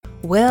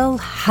Well,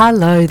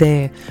 hello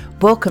there.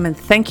 Welcome and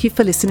thank you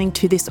for listening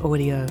to this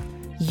audio.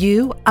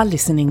 You are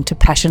listening to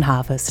Passion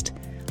Harvest.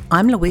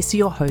 I'm Louisa,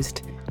 your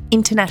host,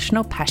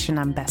 International Passion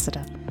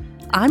Ambassador.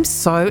 I'm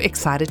so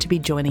excited to be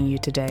joining you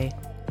today.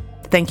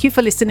 Thank you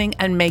for listening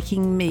and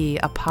making me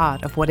a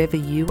part of whatever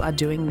you are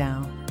doing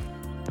now.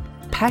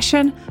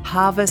 Passion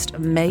Harvest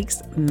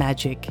makes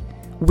magic.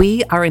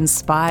 We are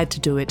inspired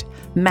to do it,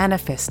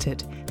 manifest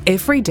it.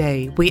 Every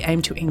day we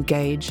aim to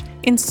engage,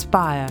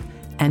 inspire,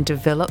 and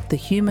develop the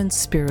human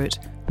spirit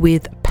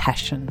with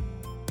passion.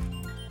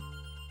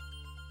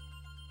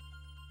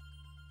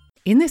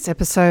 In this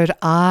episode,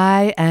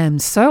 I am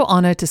so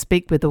honoured to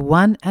speak with the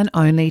one and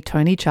only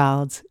Toni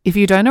Childs. If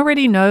you don't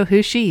already know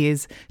who she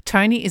is,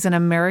 Toni is an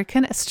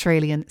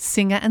American-Australian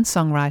singer and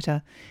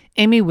songwriter,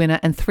 Emmy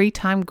winner and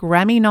 3-time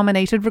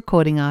Grammy-nominated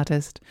recording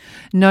artist,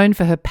 known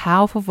for her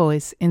powerful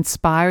voice,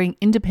 inspiring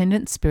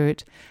independent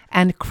spirit,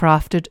 and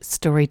crafted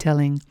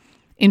storytelling.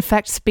 In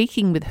fact,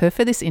 speaking with her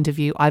for this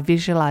interview, I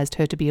visualized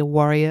her to be a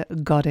warrior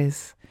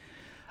goddess.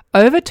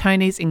 Over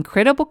Toni's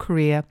incredible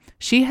career,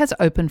 she has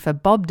opened for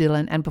Bob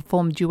Dylan and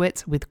performed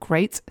duets with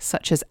greats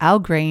such as Al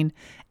Green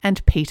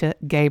and Peter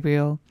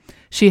Gabriel.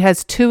 She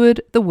has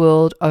toured the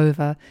world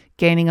over,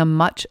 gaining a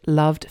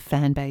much-loved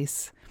fan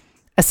base.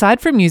 Aside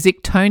from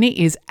music, Toni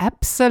is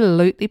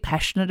absolutely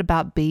passionate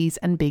about bees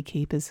and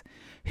beekeepers,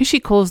 who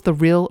she calls the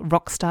real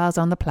rock stars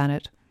on the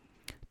planet.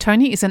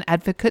 Toni is an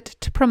advocate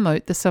to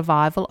promote the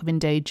survival of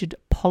endangered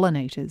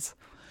pollinators,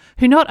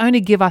 who not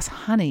only give us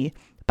honey,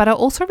 but are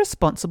also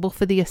responsible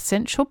for the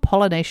essential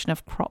pollination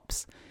of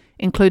crops,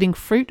 including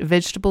fruit,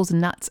 vegetables,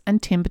 nuts, and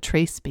timber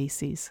tree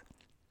species.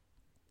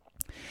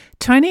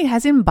 Toni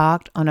has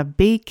embarked on a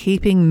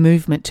beekeeping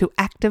movement to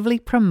actively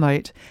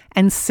promote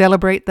and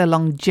celebrate the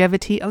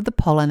longevity of the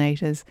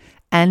pollinators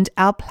and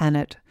our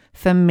planet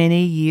for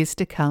many years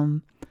to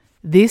come.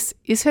 This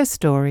is her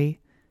story,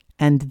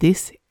 and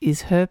this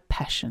is her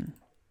passion.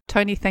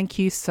 Toni, thank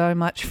you so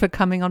much for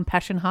coming on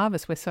Passion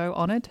Harvest. We're so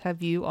honoured to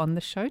have you on the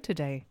show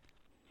today.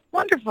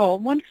 Wonderful.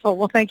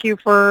 Well, thank you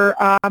for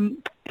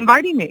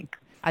inviting me.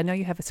 I know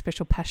you have a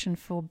special passion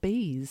for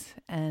bees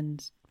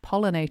and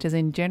pollinators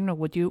in general.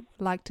 Would you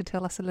like to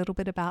tell us a little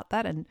bit about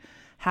that and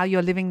how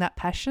you're living that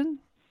passion?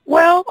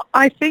 Well,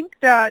 I think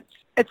that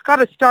it's got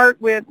to start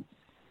with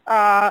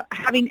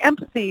having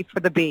empathy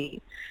for the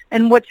bee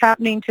and what's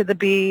happening to the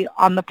bee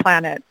on the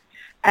planet,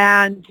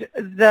 and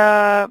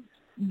the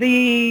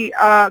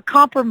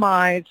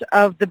compromise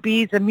of the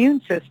bee's immune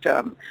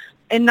system.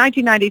 In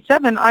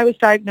 1997, I was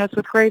diagnosed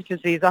with Graves'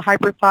 disease, a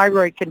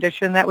hyperthyroid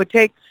condition that would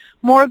take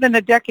more than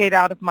a decade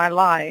out of my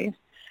life.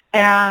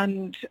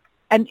 And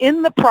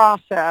in the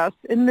process,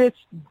 in this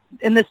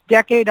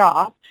decade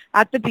off,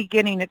 at the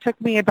beginning, it took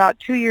me about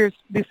 2 years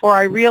before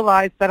I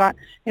realized that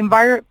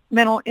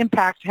environmental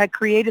impact had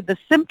created the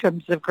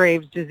symptoms of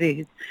Graves'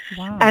 disease.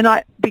 Wow.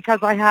 And because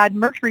I had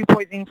mercury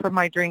poisoning from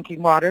my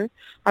drinking water,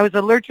 I was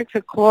allergic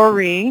to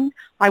chlorine.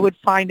 I would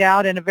find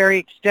out in a very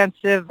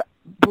extensive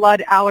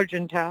blood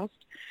allergen test.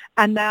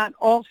 And that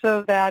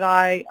also that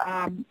I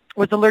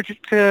was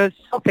allergic to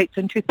sulfates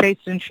in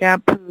toothpaste and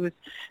shampoos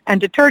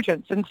and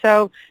detergents. And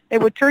so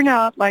it would turn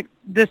out like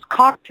this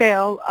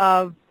cocktail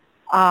of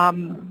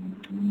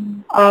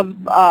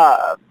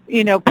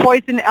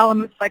poison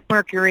elements like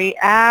mercury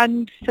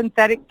and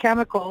synthetic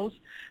chemicals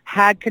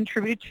had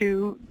contributed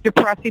to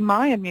depressing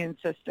my immune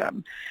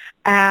system.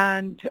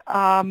 And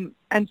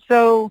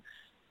so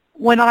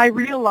when I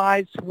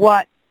realized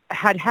what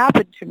had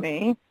happened to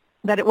me,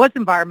 that it was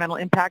environmental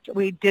impact,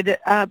 we did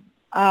a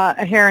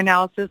hair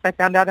analysis. I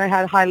found out I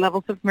had high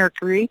levels of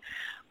mercury.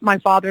 My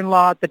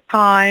father-in-law at the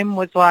time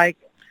was like,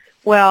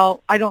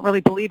 well, I don't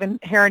really believe in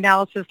hair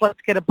analysis. Let's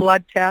get a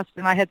blood test.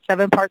 And I had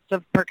 7 parts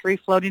of mercury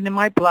floating in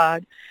my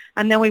blood.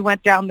 And then we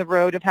went down the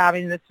road of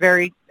having this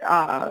very,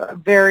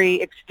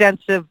 very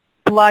extensive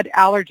blood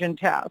allergen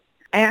test.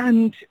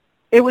 And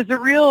it was a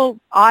real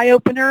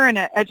eye-opener and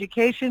an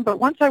education. But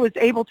once I was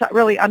able to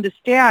really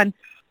understand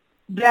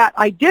that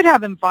I did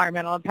have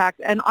environmental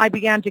impact and I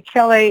began to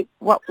chelate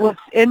what was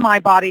in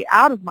my body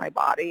out of my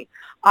body,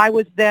 I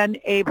was then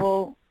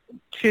able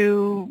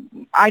to,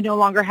 I no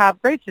longer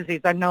have Graves'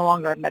 disease. I'm no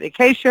longer on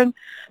medication.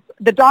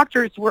 The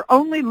doctors were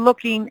only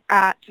looking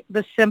at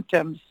the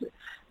symptoms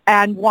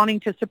and wanting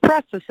to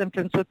suppress the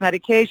symptoms with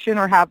medication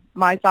or have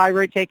my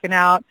thyroid taken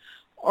out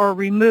or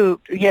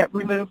removed or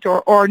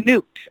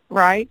nuked,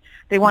 right?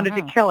 They wanted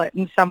to kill it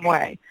in some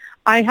way.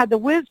 I had the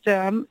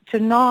wisdom to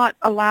not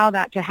allow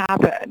that to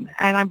happen.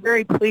 And I'm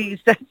very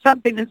pleased that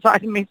something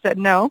inside of me said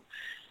no.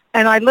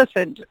 And I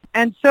listened.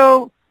 And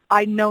so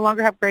I no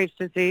longer have Graves'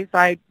 disease.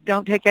 I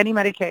don't take any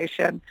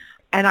medication.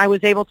 And I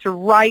was able to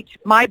right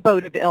my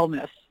boat of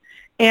illness.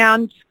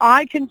 And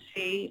I can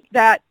see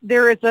that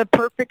there is a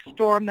perfect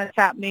storm that's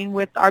happening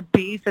with our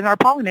bees and our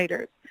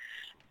pollinators.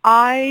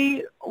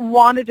 I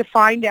wanted to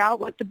find out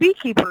what the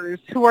beekeepers,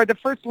 who are the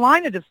first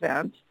line of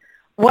defense,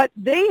 what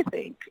they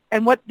think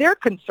and what their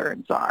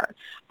concerns are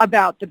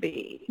about the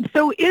bee.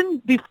 So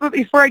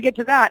before I get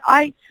to that,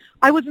 I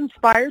was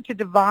inspired to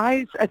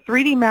devise a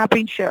 3D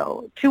mapping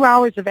show, 2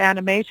 hours of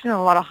animation and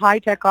a lot of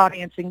high-tech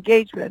audience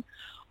engagement,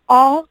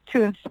 all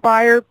to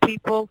inspire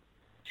people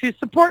to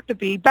support the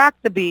bee, back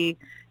the bee,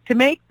 to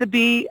make the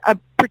bee a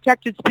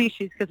protected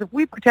species. Because if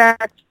we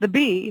protect the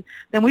bee,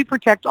 then we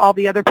protect all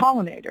the other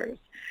pollinators.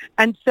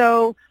 And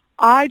so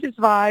I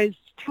devised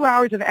 2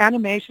 hours of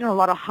animation, a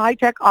lot of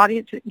high-tech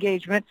audience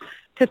engagement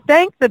to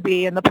thank the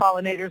bee and the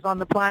pollinators on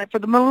the planet for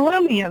the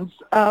millenniums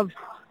of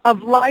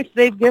life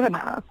they've given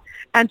us,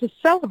 and to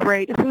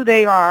celebrate who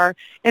they are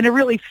in a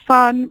really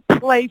fun,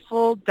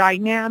 playful,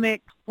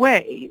 dynamic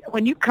way.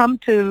 When you come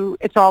to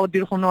It's All a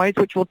Beautiful Noise,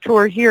 which will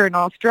tour here in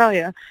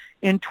Australia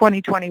in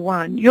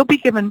 2021, you'll be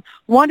given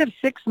one of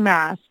 6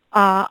 masks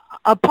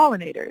of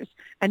pollinators.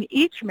 And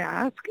each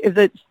mask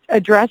is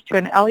addressed to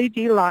an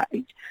LED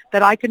light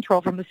that I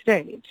control from the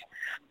stage.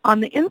 On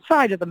the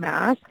inside of the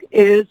mask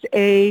is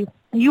a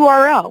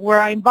URL where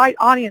I invite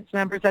audience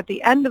members at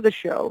the end of the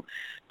show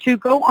to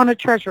go on a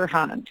treasure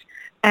hunt.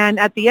 And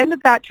at the end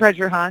of that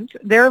treasure hunt,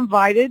 they're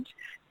invited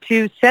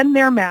to send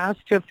their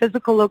mask to a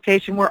physical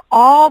location where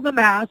all the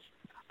masks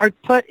are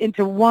put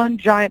into one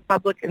giant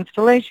public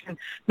installation,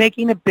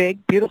 making a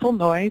big, beautiful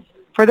noise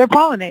for their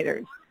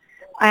pollinators.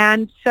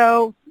 And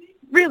so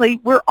really,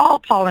 we're all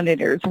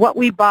pollinators. What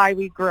we buy,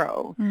 we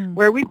grow.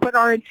 Where we put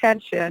our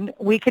intention,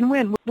 we can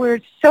win.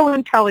 We're so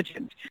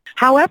intelligent.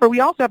 However, we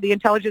also have the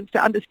intelligence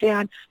to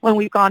understand when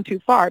we've gone too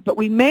far. But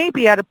we may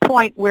be at a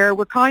point where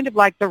we're kind of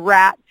like the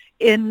rat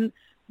in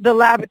the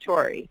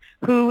laboratory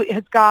who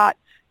has got,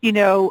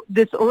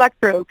 this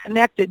electrode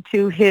connected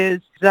to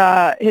his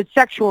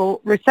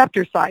sexual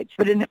receptor sites.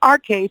 But in our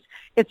case,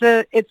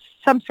 it's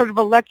some sort of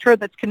electrode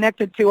that's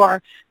connected to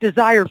our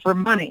desire for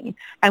money.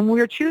 And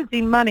we're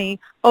choosing money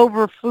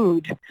over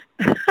food,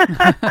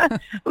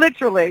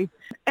 literally.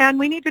 And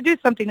we need to do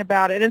something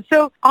about it. And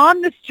so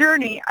on this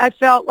journey, I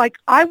felt like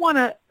I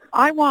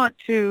want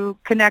to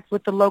connect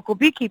with the local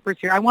beekeepers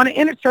here. I want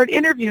to start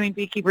interviewing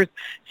beekeepers,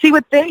 see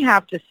what they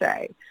have to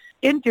say.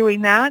 In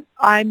doing that,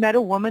 I met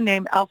a woman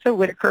named Elsa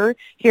Whitaker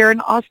here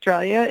in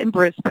Australia, in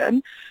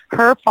Brisbane.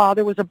 Her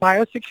father was a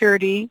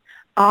biosecurity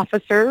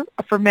officer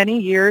for many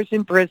years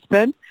in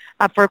Brisbane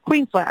for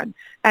Queensland.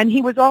 And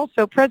he was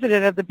also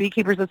president of the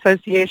Beekeepers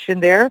Association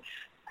there.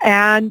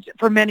 And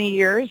for many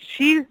years,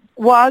 she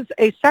was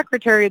a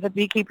secretary of the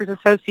Beekeepers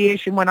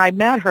Association when I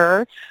met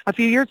her a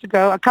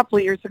couple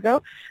of years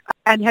ago,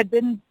 and had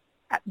been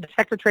the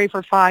secretary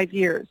for 5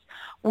 years.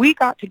 We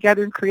got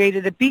together and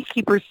created a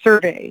beekeepers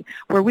survey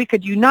where we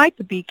could unite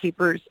the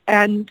beekeepers,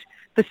 and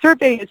the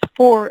survey is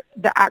for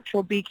the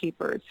actual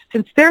beekeepers.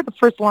 Since they're the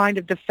first line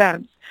of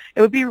defense,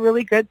 it would be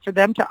really good for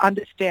them to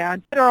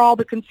understand what are all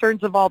the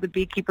concerns of all the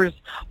beekeepers,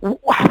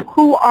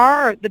 who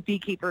are the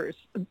beekeepers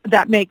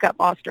that make up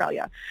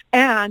Australia,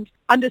 and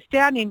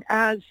understanding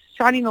as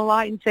shining a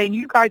light and saying,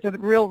 you guys are the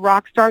real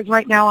rock stars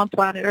right now on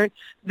planet Earth.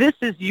 This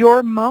is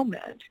your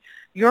moment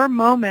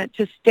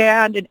to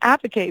stand and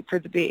advocate for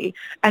the bee,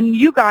 and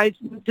you guys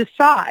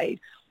decide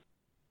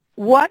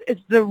what is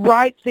the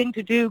right thing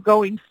to do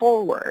going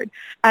forward.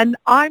 And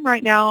I'm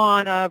right now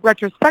on a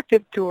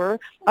retrospective tour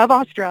of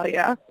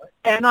Australia,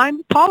 and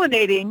I'm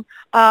pollinating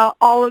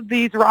all of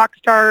these rock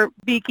star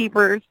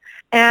beekeepers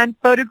and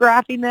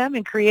photographing them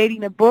and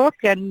creating a book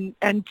and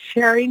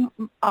sharing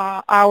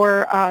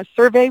our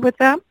survey with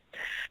them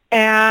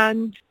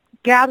and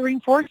gathering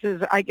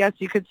forces, I guess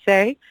you could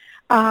say,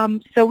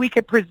 so we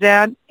could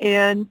present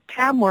in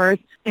Tamworth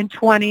in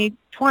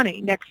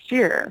 2020, next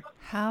year.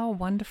 How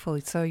wonderful.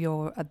 So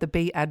you're the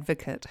bee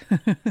advocate.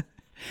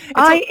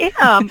 I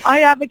am.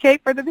 I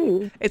advocate for the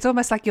bees. It's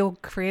almost like you're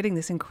creating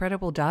this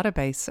incredible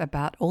database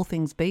about all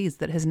things bees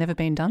that has never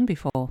been done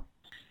before.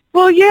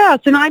 Well, yes,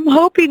 and I'm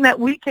hoping that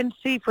we can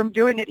see from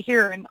doing it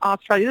here in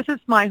Australia, this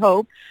is my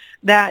hope,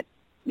 that,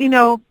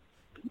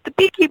 the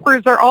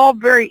beekeepers are all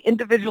very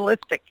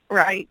individualistic,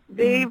 right?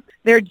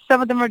 They're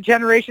some of them are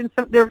generations,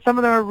 some of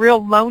them are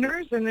real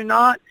loners, and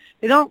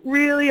they don't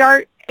really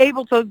are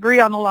able to agree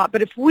on a lot.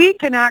 But if we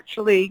can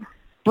actually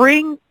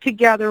bring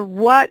together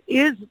what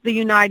is the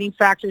uniting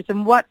factors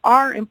and what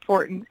are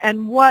important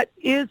and what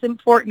is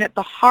important at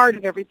the heart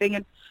of everything,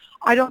 and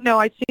I don't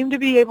know, I seem to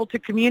be able to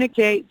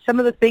communicate some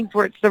of the things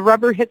where it's the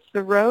rubber hits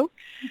the road,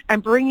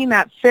 and bringing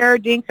that fair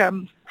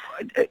dinkum,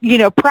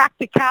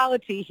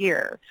 practicality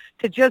here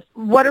to just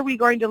what are we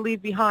going to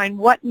leave behind,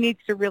 what needs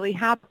to really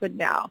happen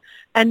now,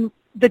 and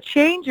the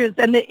changes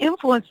and the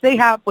influence they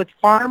have with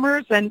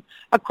farmers and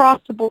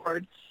across the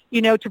board,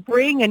 to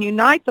bring and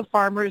unite the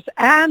farmers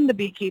and the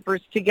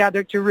beekeepers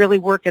together to really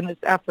work in this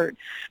effort.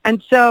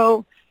 And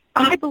so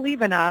I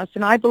believe in us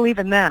and I believe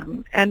in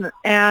them, and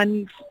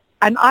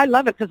I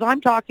love it because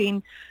I'm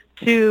talking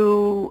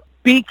to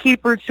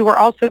beekeepers who are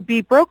also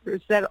bee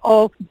brokers that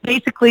all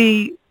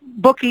basically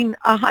booking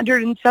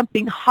 100 and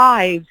something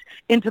hives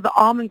into the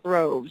almond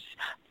groves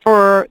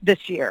for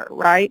this year,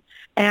 right?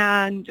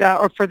 And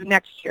or for the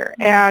next year,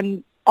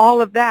 and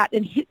all of that.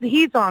 And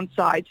he's on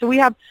side. So we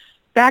have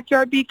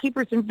backyard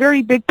beekeepers and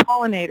very big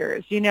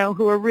pollinators,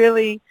 who are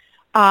really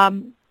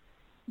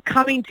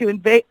coming to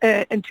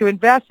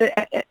invest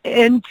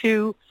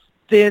into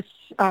this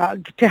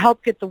to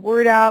help get the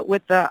word out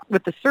with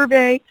the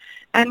survey,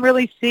 and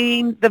really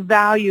seeing the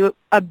value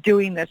of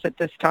doing this at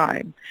this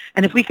time.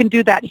 And if we can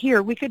do that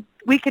here, we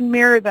can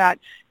mirror that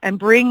and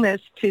bring this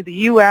to the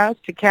U.S.,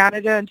 to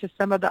Canada, and to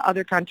some of the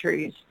other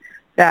countries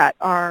that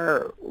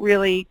are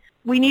really,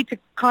 we need to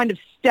kind of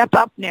step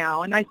up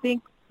now. And I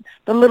think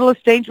the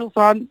littlest angels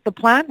on the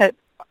planet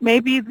may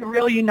be the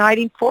real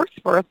uniting force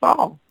for us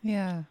all.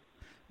 Yeah.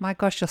 My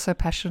gosh, you're so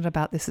passionate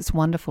about this. It's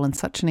wonderful and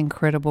such an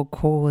incredible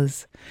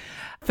cause.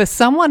 For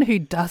someone who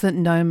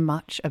doesn't know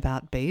much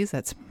about bees,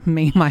 that's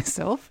me,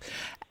 myself,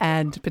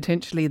 and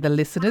potentially the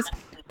listeners,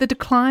 the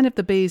decline of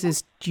the bees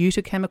is due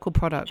to chemical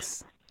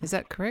products. Is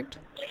that correct?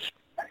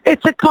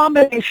 It's a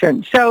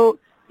combination. So,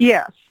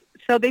 yes.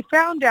 So they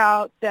found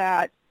out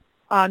that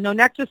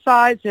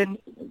nonecticides and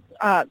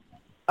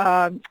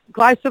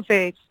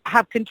glyphosate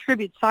have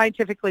contributed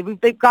scientifically.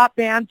 They've got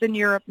bans in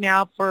Europe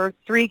now for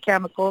 3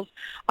 chemicals.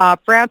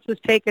 France has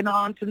taken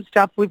on some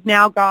stuff. We've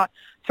now got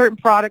certain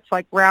products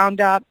like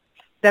Roundup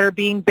that are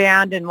being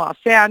banned in Los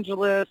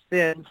Angeles,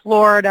 in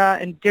Florida,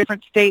 and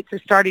different states are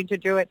starting to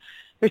do it.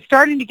 They're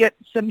starting to get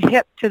some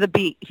hip to the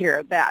beat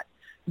here that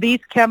these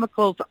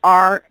chemicals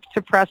are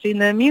suppressing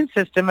the immune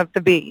system of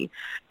the bee,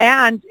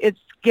 and it's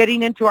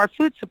getting into our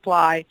food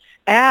supply.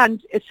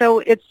 And so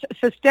it's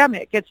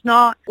systemic. It's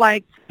not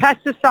like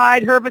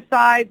pesticide,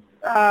 herbicides,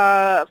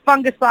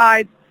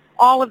 fungicides,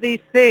 all of these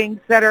things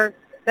that are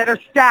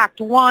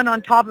stacked one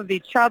on top of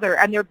each other,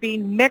 and they're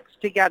being mixed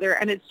together,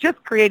 and it's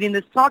just creating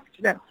this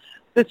toxin,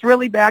 this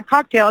really bad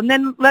cocktail. And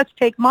then let's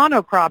take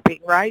monocropping,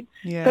 right?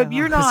 Yeah. So if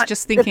you're not,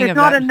 just thinking if there's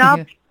not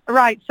enough,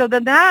 right? So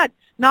then that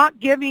not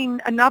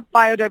giving enough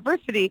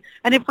biodiversity,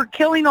 and if we're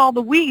killing all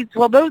the weeds,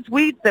 well, those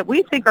weeds that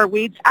we think are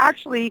weeds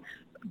actually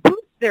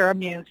boost their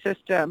immune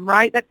system,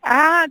 right? That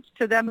adds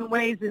to them in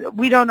ways that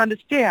we don't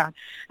understand.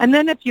 And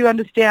then if you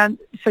understand,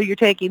 so you're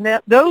taking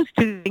those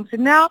 2 things,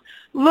 and now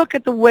look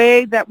at the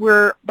way that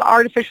we're the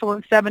artificial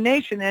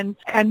insemination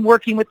and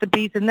working with the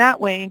bees in that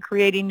way and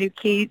creating new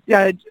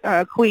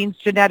queens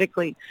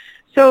genetically.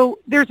 So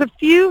there's a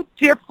few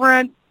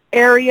different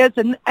areas,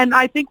 and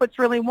I think what's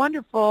really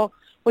wonderful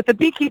with the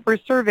Beekeeper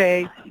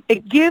Survey,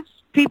 it gives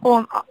people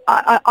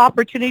an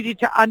opportunity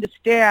to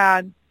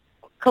understand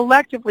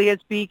collectively as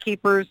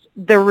beekeepers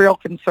their real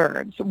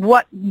concerns,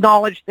 what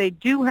knowledge they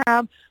do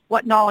have,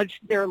 what knowledge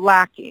they're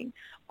lacking,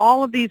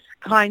 all of these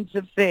kinds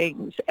of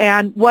things,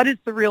 and what is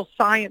the real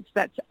science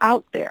that's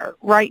out there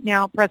right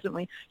now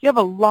presently. You have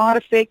a lot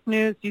of fake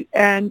news,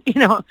 and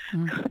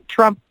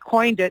Trump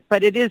coined it,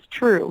 but it is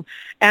true.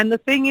 And the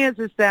thing is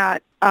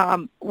that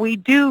we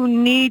do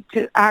need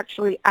to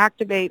actually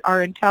activate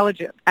our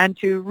intelligence and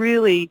to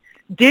really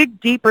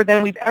dig deeper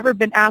than we've ever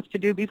been asked to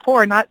do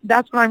before. And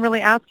that's what I'm really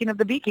asking of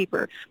the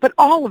beekeeper. But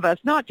all of us,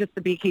 not just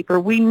the beekeeper,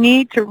 we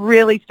need to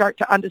really start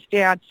to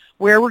understand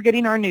where we're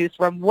getting our news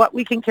from, what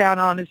we can count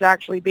on is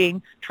actually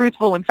being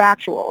truthful and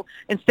factual,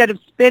 instead of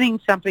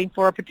spinning something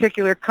for a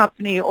particular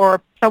company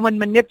or someone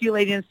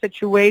manipulating a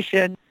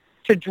situation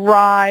to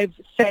drive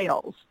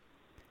sales.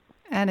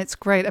 And it's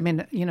great. I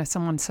mean,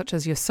 someone such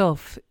as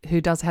yourself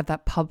who does have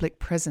that public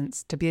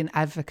presence to be an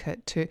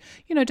advocate to,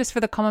 just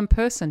for the common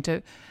person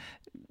to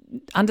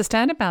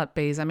understand about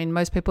bees. I mean,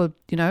 most people,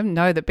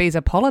 know that bees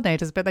are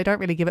pollinators, but they don't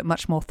really give it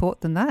much more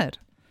thought than that.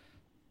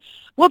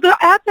 Well, the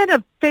advent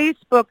of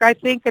Facebook, I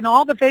think, and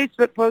all the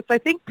Facebook posts, I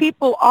think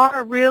people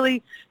are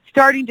really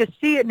starting to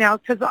see it now,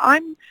 because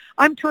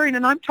I'm touring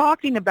and I'm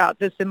talking about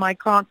this in my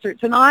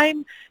concerts, and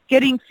I'm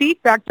getting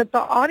feedback that the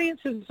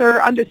audiences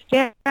are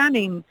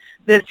understanding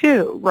this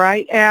too,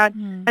 right?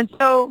 And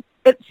so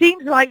it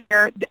seems like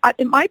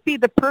it might be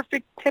the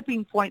perfect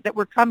tipping point that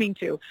we're coming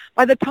to.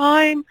 By the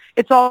time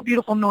It's All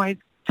Beautiful Noise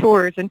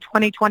tours in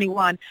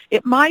 2021,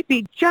 it might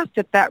be just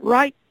at that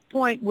right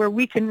point where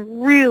we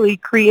can really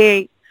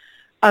create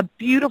a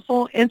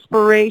beautiful,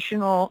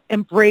 inspirational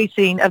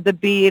embracing of the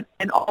bee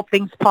and all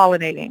things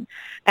pollinating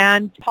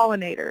and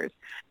pollinators,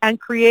 and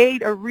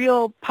create a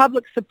real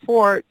public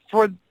support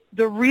for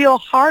the real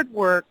hard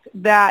work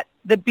that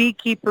the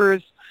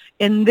beekeepers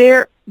in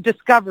their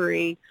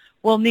discovery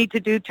will need to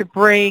do to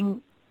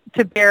bring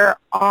to bear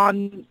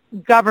on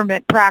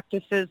government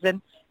practices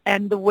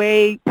and the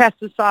way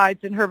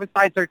pesticides and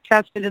herbicides are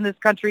tested in this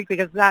country,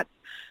 because that's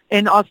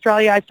in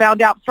Australia. I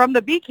found out from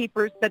the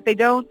beekeepers that they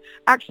don't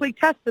actually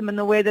test them in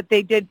the way that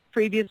they did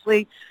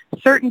previously.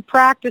 Certain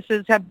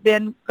practices have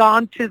been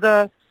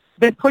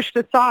pushed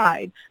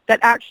aside that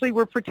actually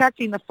were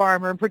protecting the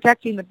farmer and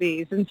protecting the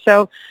bees. And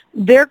so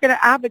they're going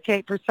to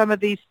advocate for some of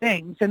these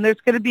things, and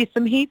there's going to be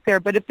some heat there.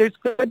 But if there's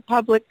good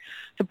public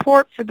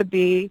support for the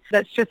bee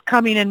that's just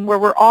coming in, where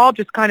we're all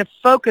just kind of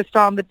focused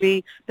on the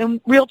bee, then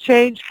real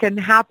change can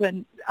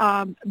happen,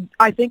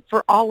 I think,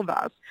 for all of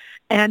us.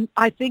 And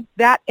I think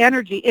that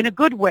energy, in a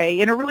good way,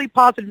 in a really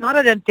positive, not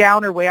in a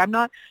downer way.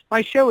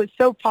 My show is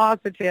so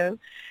positive.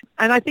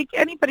 And I think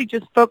anybody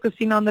just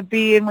focusing on the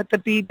bee and what the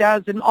bee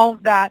does and all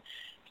of that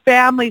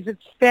families.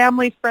 It's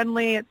family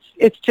friendly.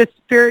 It's just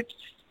spirit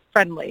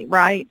friendly,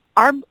 right?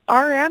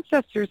 Our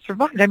ancestors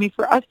survived. I mean,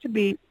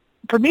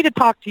 for me to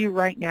talk to you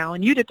right now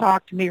and you to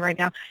talk to me right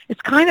now,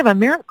 it's kind of a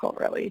miracle,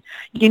 really.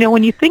 You know,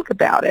 when you think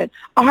about it,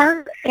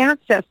 our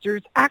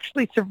ancestors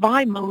actually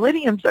survived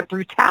millenniums of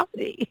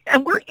brutality,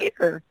 and we're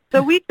here.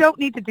 So we don't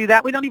need to do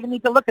that. We don't even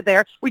need to look at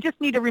there. We just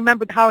need to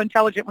remember how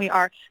intelligent we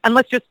are, and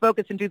let's just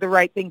focus and do the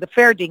right thing, the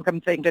fair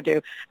dinkum thing to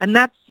do. And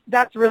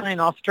that's really an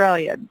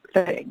Australian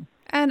thing.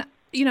 And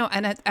you know,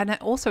 and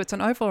also it's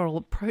an overall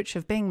approach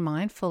of being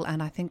mindful,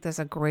 and I think there's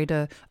a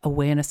greater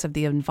awareness of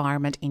the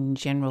environment in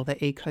general, the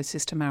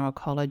ecosystem, our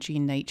ecology,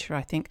 nature.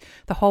 I think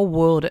the whole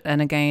world,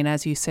 and again,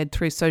 as you said,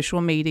 through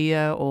social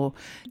media or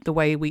the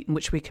way in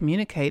which we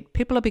communicate,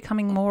 people are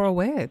becoming more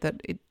aware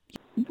that it.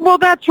 Well,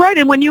 that's right.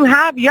 And when you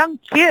have young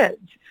kids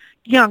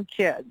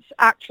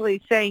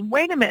actually saying,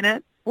 wait a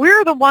minute,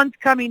 we're the ones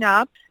coming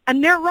up,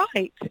 and they're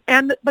right.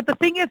 But the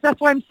thing is,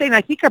 that's why I'm saying I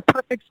think a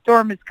perfect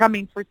storm is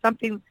coming for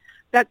something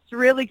that's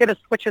really going to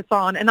switch us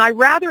on. And I'd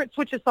rather it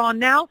switch us on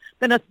now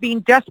than us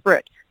being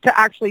desperate to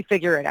actually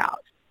figure it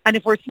out. And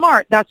if we're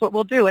smart, that's what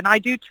we'll do. And I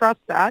do trust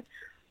that.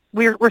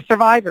 We're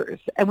survivors,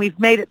 and we've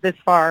made it this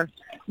far.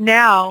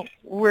 Now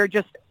we're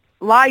just,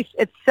 life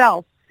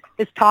itself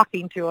is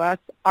talking to us.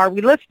 Are we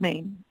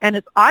listening?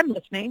 And I'm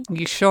listening.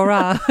 You sure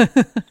are.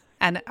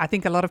 And I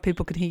think a lot of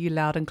people can hear you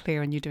loud and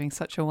clear, and you're doing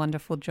such a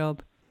wonderful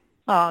job.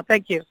 Oh,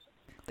 thank you.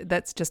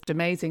 That's just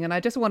amazing. And I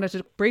just wanted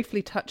to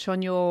briefly touch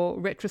on your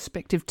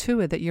retrospective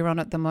tour that you're on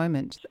at the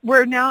moment.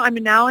 I'm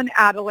now in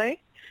Adelaide,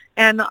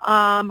 and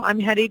I'm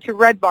heading to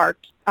Redbark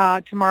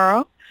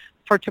tomorrow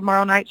for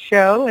tomorrow night's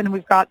show. And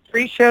we've got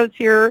 3 shows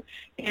here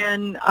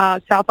in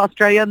South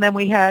Australia, and then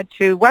we head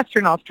to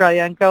Western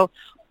Australia and go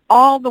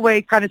all the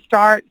way, kind of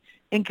start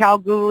in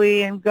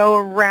Kalgoorlie and go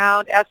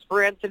around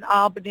Esperance and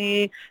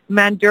Albany,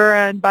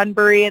 Mandurah and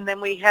Bunbury, and then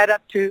we head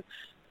up to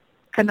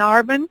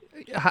Carnarvon.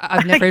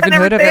 I've never even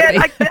heard of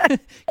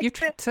it. You've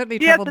certainly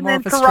traveled more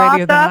of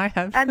Australia than I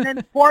have. And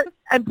then Port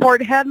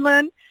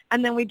Hedland,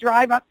 and then we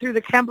drive up through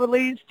the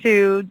Kimberleys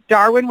to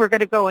Darwin. We're going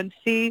to go and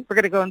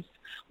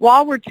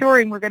while we're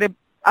touring, we're going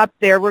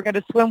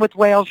to swim with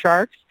whale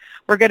sharks.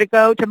 We're going to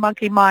go to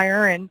Monkey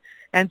Mire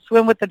and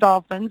swim with the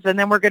dolphins, and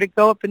then we're going to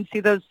go up and see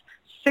those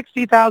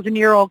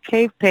 60,000-year-old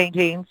cave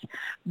paintings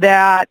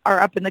that are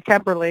up in the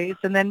Kimberleys,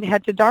 and then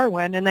head to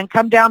Darwin, and then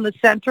come down the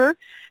center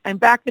and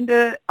back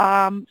into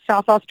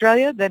South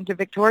Australia, then to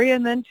Victoria,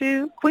 and then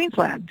to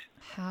Queensland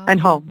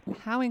and home.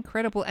 How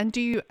incredible. And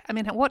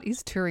what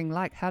is touring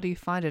like? How do you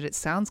find it? It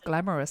sounds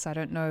glamorous. I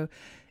don't know.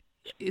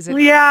 Is it?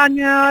 Yeah,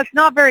 no, it's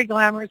not very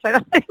glamorous, I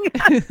don't think.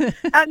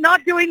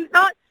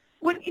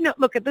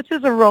 Look, this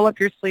is a roll up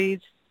your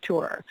sleeves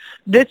tour.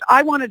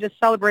 I wanted to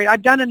celebrate.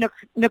 I've done a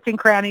Nook and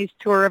Crannies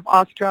tour of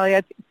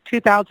Australia.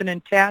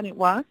 2010 it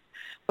was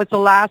the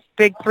last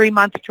big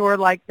 3-month tour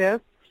like this,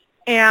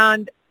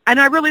 and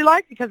I really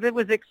liked it because it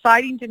was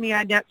exciting to me.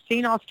 I'd not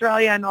seen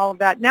Australia and all of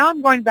that. Now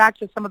I'm going back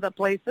to some of the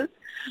places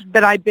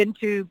that I've been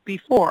to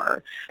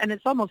before, and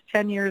it's almost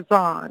 10 years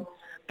on.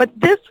 But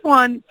this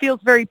one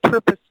feels very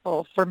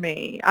purposeful for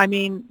me. I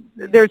mean,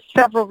 there's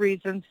several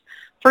reasons.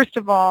 First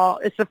of all,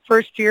 it's the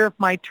first year of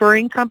my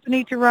touring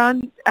company to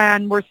run,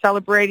 and we're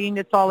celebrating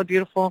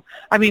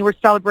we're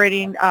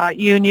celebrating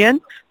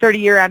Union,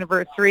 30-year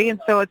anniversary, and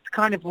so it's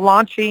kind of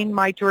launching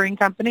my touring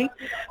company.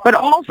 But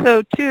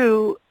also,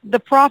 too, the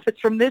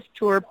profits from this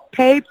tour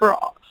pay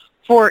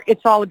for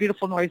It's All a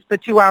Beautiful Noise, the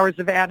 2 hours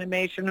of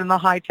animation and the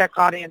high-tech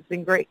audience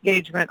and great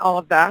engagement, all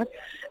of that.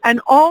 And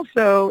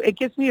also, it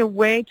gives me a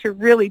way to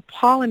really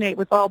pollinate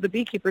with all the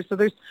beekeepers. So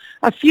there's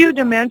a few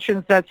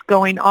dimensions that's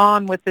going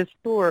on with this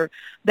tour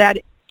that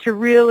to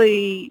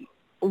really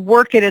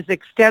work it as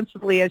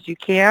extensively as you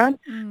can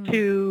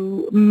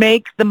to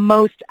make the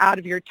most out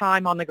of your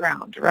time on the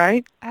ground,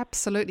 right?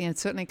 Absolutely, and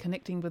certainly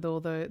connecting with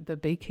all the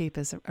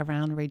beekeepers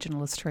around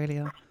regional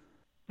Australia.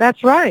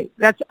 That's right.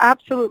 That's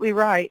absolutely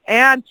right.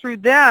 And through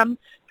them,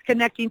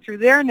 connecting through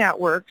their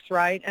networks,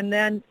 right, and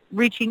then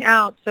reaching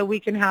out so we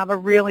can have a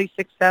really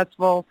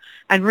successful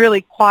and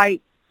really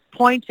quite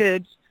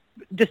pointed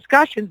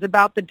discussions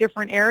about the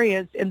different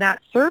areas in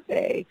that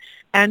survey.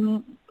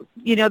 And,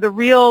 the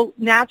real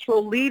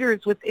natural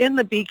leaders within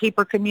the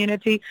beekeeper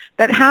community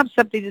that have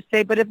something to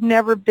say but have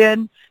never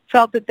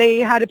felt that they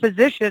had a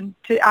position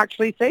to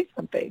actually say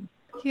something.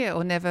 Yeah,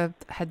 or never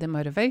had the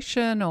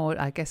motivation, or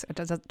I guess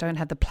don't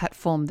have the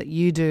platform that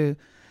you do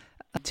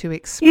to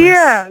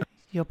express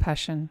your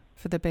passion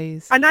for the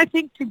bees. And I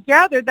think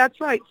together, that's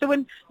right. So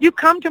when you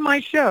come to my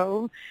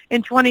show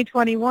in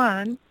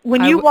 2021,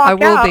 when you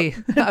walk out,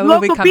 I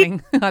will be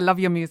coming. I love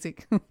your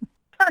music.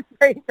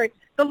 Great.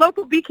 The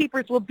local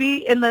beekeepers will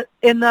be in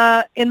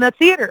the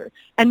theater,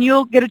 and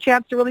you'll get a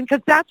chance to really,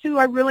 because that's who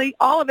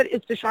all of it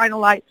is to shine a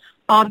light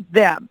on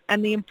them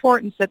and the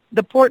important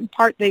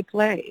part they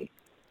play.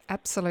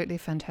 Absolutely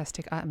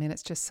fantastic. I mean,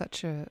 it's just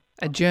such a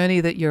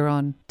journey that you're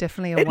on.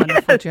 Definitely a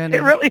wonderful journey.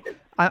 It really is.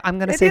 I'm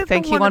going to say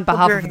thank you on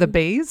behalf of the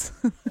bees.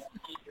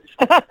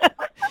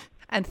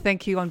 And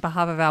thank you on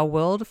behalf of our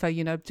world for,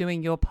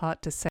 doing your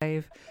part to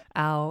save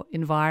our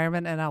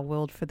environment and our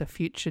world for the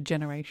future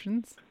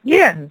generations.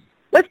 Yes.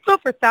 Let's go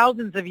for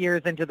thousands of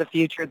years into the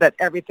future that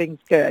everything's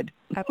good.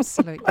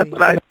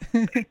 Absolutely.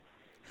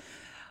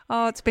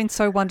 Oh, it's been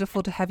so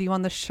wonderful to have you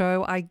on the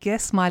show. I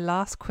guess my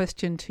last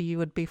question to you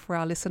would be for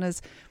our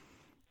listeners.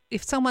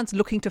 If someone's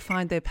looking to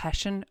find their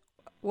passion,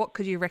 what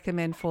could you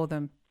recommend for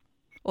them?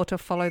 Or to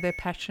follow their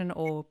passion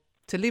or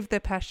to live their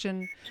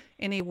passion?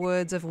 Any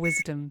words of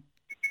wisdom?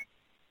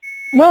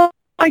 Well,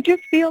 I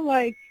just feel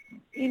like,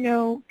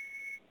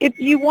 if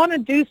you want to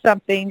do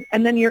something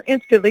and then you're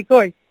instantly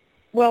going,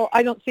 well,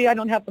 I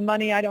don't have the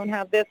money, I don't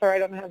have this, or I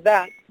don't have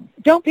that.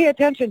 Don't pay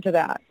attention to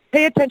that.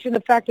 Pay attention to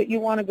the fact that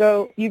you want to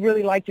go, you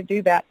really like to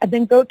do that, and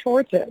then go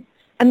towards it.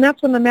 And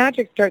that's when the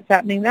magic starts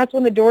happening. That's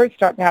when the doors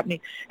start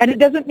happening. And it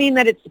doesn't mean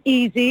that it's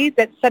easy,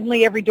 that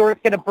suddenly every door is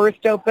going to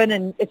burst open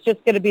and it's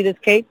just going to be this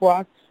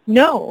cakewalk.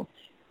 No.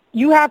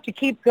 You have to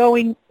keep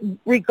going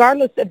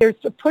regardless if there's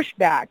a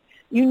pushback.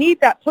 You need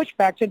that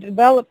pushback to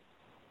develop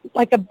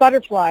like a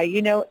butterfly,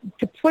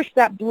 to push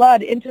that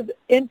blood into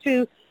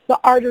the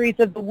arteries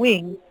of the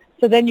wings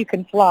so then you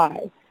can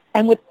fly.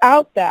 And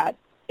without that,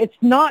 it's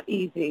not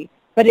easy,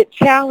 but it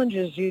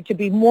challenges you to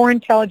be more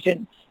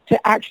intelligent,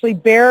 to actually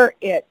bear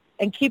it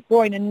and keep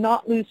going and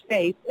not lose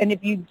faith. And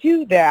if you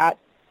do that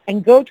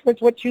and go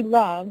towards what you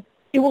love,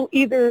 it'll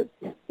either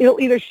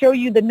show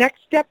you the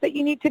next step that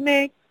you need to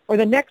make or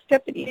the next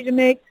step that you need to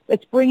make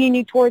that's bringing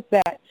you towards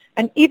that.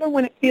 And even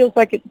when it feels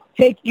like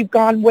you've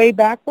gone way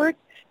backwards,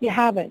 you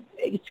haven't.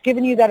 It's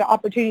given you that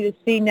opportunity to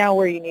see now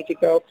where you need to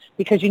go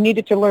because you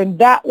needed to learn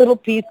that little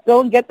piece,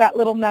 go and get that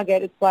little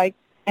nugget, it's like,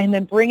 and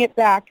then bring it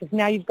back because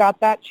now you've got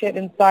that shit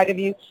inside of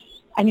you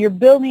and you're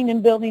building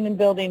and building and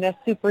building a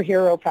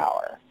superhero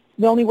power.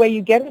 The only way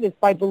you get it is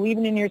by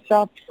believing in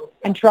yourself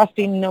and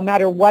trusting no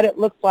matter what it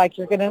looks like,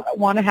 you're going to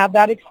want to have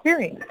that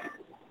experience.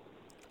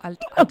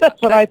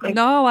 That's what I think.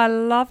 No, I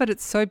love it.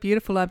 It's so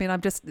beautiful. I mean,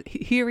 I'm just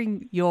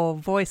hearing your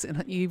voice,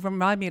 and you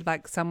remind me of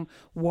like some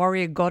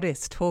warrior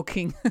goddess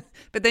talking.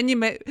 But then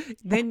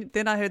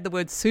then I heard the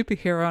word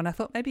superhero, and I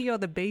thought maybe you're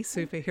the bee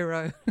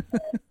superhero.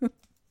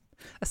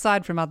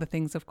 Aside from other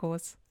things, of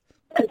course.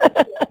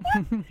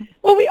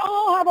 Well, we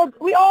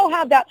all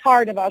have that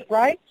part of us,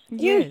 right?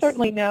 Yes. You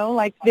certainly know,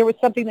 like there was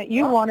something that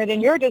you wanted in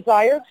your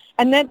desire,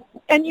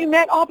 and you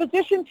met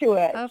opposition to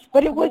it.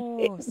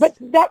 But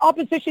that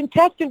opposition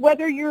tested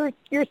whether your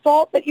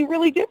salt that you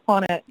really did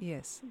want it.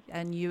 Yes,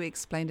 and you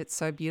explained it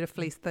so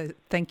beautifully. So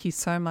thank you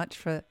so much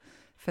for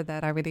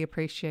that. I really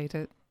appreciate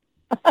it.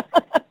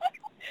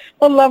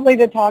 Well, lovely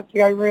to talk to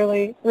you. I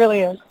really,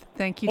 really is.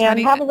 Thank you,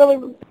 Tony. And have a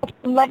really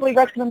lovely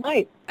rest of the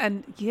night.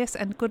 And yes,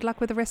 and good luck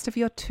with the rest of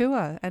your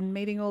tour and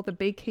meeting all the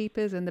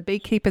beekeepers and the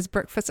beekeepers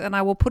breakfast. And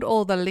I will put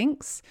all the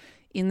links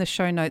in the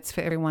show notes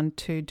for everyone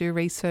to do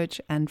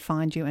research and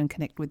find you and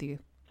connect with you.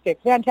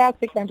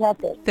 Fantastic.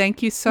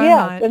 Thank you so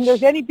much. And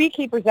there's any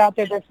beekeepers out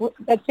there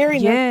that's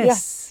hearing this.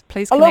 Yes,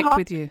 please connect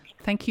with you.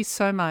 Thank you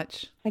so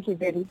much. Thank you,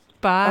 baby.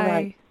 Bye.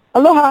 Right.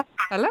 Aloha.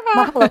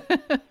 Aloha.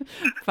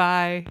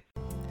 Bye.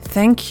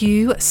 Thank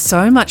you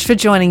so much for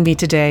joining me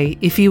today.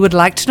 If you would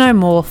like to know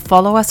more,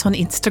 follow us on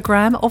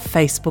Instagram or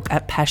Facebook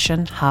at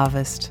Passion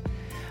Harvest.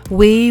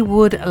 We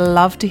would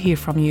love to hear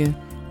from you.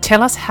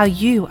 Tell us how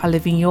you are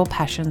living your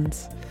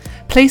passions.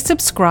 Please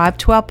subscribe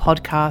to our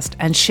podcast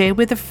and share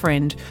with a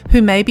friend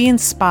who may be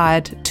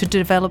inspired to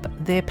develop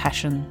their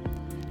passion.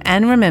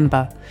 And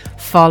remember,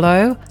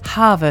 follow,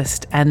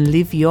 harvest, and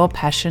live your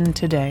passion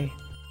today.